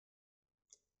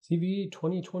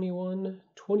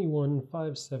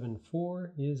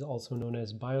CVE-2021-21574 is also known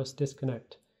as BIOS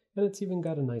disconnect, and it's even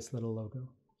got a nice little logo.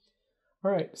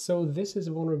 Alright, so this is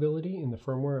a vulnerability in the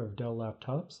firmware of Dell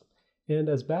laptops, and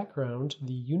as background,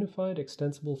 the Unified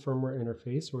Extensible Firmware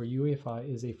Interface, or UEFI,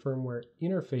 is a firmware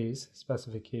interface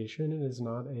specification. It is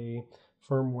not a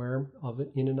firmware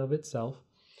in and of itself,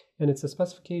 and it's a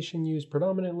specification used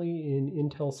predominantly in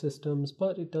Intel systems,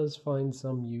 but it does find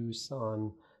some use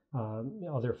on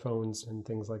other phones and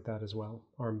things like that as well,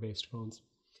 ARM-based phones.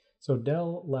 So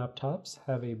Dell laptops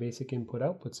have a basic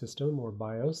input-output system, or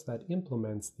BIOS, that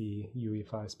implements the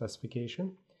UEFI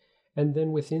specification. And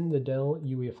then within the Dell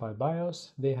UEFI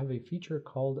BIOS, they have a feature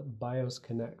called BIOS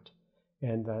Connect.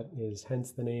 And that is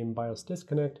hence the name BIOS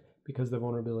Disconnect, because the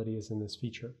vulnerability is in this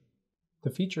feature. The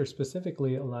feature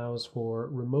specifically allows for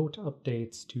remote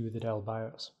updates to the Dell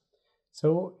BIOS.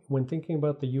 So when thinking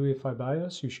about the UEFI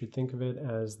BIOS, you should think of it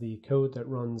as the code that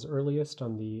runs earliest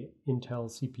on the Intel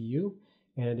CPU,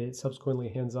 and it subsequently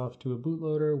hands off to a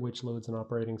bootloader, which loads an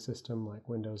operating system like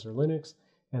Windows or Linux,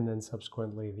 and then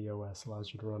subsequently the OS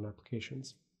allows you to run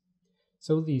applications.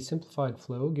 So the simplified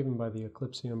flow given by the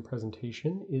Eclipsium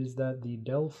presentation is that the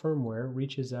Dell firmware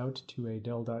reaches out to a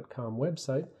Dell.com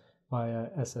website via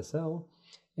SSL,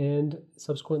 and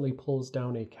subsequently pulls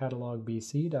down a catalog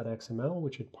bc.xml,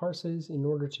 which it parses in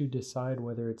order to decide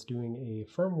whether it's doing a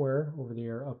firmware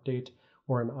over-the-air update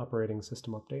or an operating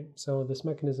system update. So this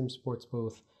mechanism supports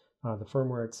both the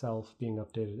firmware itself being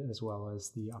updated as well as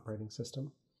the operating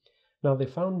system. Now, they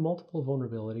found multiple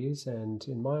vulnerabilities, and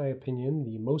in my opinion,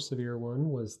 the most severe one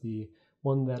was the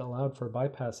one that allowed for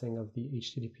bypassing of the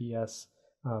HTTPS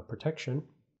protection.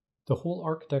 The whole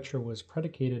architecture was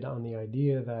predicated on the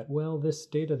idea that, well, this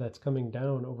data that's coming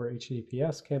down over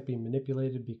HTTPS can't be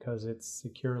manipulated because it's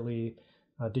securely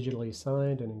digitally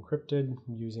signed and encrypted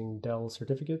using Dell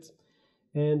certificates.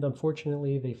 And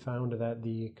unfortunately, they found that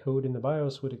the code in the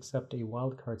BIOS would accept a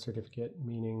wildcard certificate,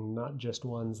 meaning not just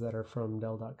ones that are from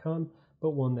Dell.com, but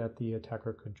one that the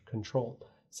attacker could control.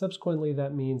 Subsequently,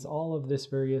 that means all of this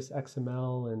various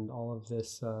XML and all of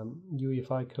this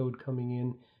UEFI code coming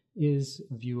in is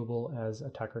viewable as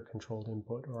attacker-controlled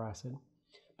input or ACID.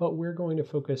 But we're going to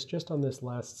focus just on this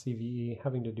last CVE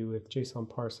having to do with JSON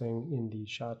parsing in the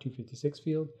SHA-256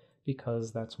 field,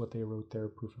 because that's what they wrote their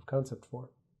proof of concept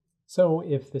for. So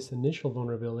if this initial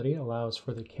vulnerability allows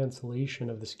for the cancellation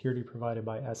of the security provided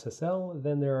by SSL,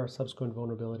 then there are subsequent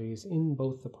vulnerabilities in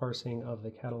both the parsing of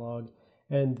the catalog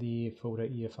and the FOTA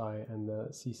EFI and the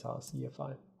CSOS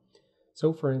EFI.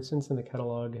 So for instance, in the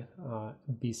catalog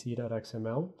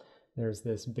bc.xml, there's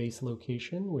this base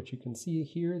location, which you can see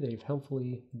here. They've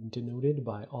helpfully denoted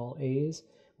by all A's,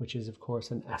 which is of course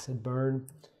an ACID burn.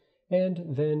 And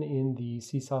then in the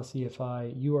CSOS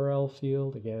EFI URL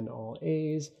field, again, all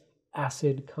A's,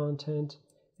 ACID content.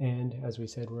 And as we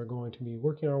said, we're going to be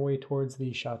working our way towards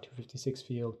the SHA-256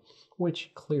 field,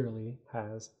 which clearly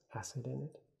has ACID in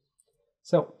it.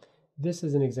 So this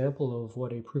is an example of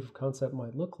what a proof of concept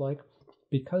might look like.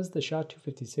 Because the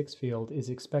SHA-256 field is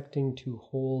expecting to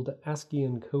hold ASCII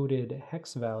encoded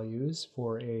hex values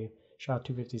for a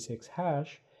SHA-256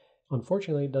 hash,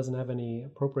 unfortunately it doesn't have any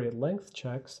appropriate length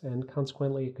checks, and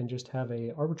consequently it can just have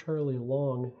an arbitrarily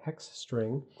long hex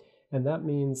string. And that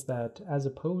means that as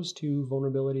opposed to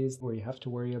vulnerabilities where you have to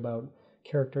worry about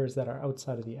characters that are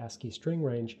outside of the ASCII string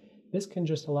range, this can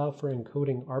just allow for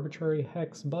encoding arbitrary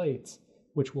hex bytes,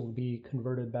 which will be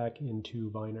converted back into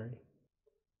binary.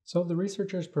 So the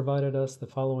researchers provided us the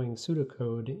following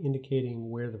pseudocode indicating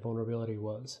where the vulnerability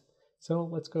was. So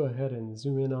let's go ahead and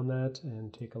zoom in on that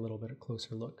and take a little bit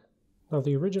closer look. Now,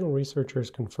 the original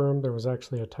researchers confirmed there was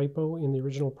actually a typo in the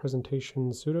original presentation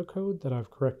pseudocode that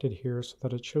I've corrected here so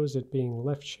that it shows it being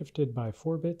left shifted by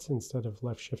 4 bits instead of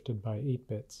left shifted by 8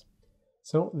 bits.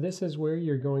 So this is where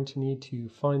you're going to need to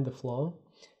find the flaw.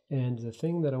 And the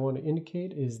thing that I want to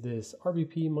indicate is this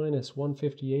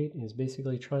RBP-158 is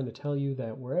basically trying to tell you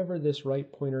that wherever this right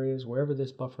pointer is, wherever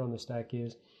this buffer on the stack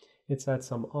is, it's at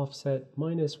some offset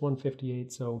minus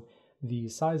 158. So the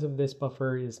size of this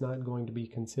buffer is not going to be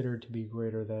considered to be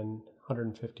greater than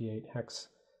 158 hex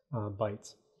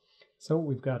bytes. So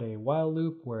we've got a while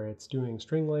loop where it's doing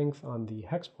string length on the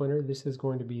hex pointer. This is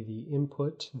going to be the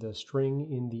input, the string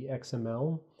in the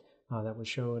XML. That was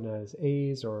shown as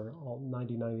A's or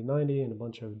 90, 90, 90 and a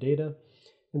bunch of data.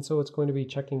 And so it's going to be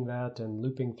checking that and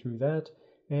looping through that.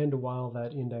 And while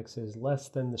that index is less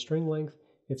than the string length,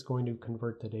 it's going to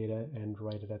convert the data and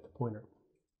write it at the pointer.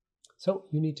 So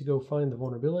you need to go find the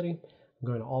vulnerability. I'm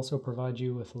going to also provide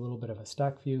you with a little bit of a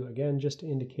stack view, again, just to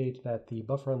indicate that the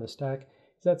buffer on the stack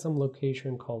is at some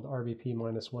location called RBP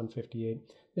minus 158.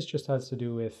 This just has to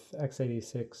do with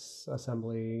x86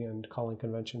 assembly and calling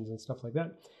conventions and stuff like that.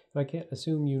 And I can't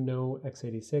assume you know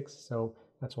x86, so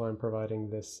that's why I'm providing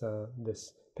this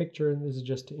this picture. This is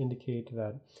just to indicate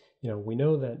that, we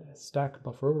know that stack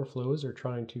buffer overflows are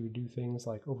trying to do things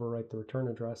like overwrite the return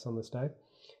address on the stack.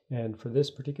 And for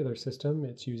this particular system,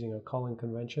 it's using a calling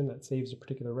convention that saves a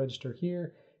particular register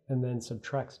here and then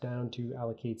subtracts down to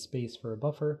allocate space for a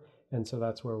buffer. And so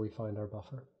that's where we find our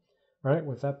buffer. All right,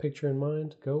 with that picture in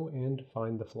mind, go and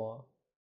find the flaw.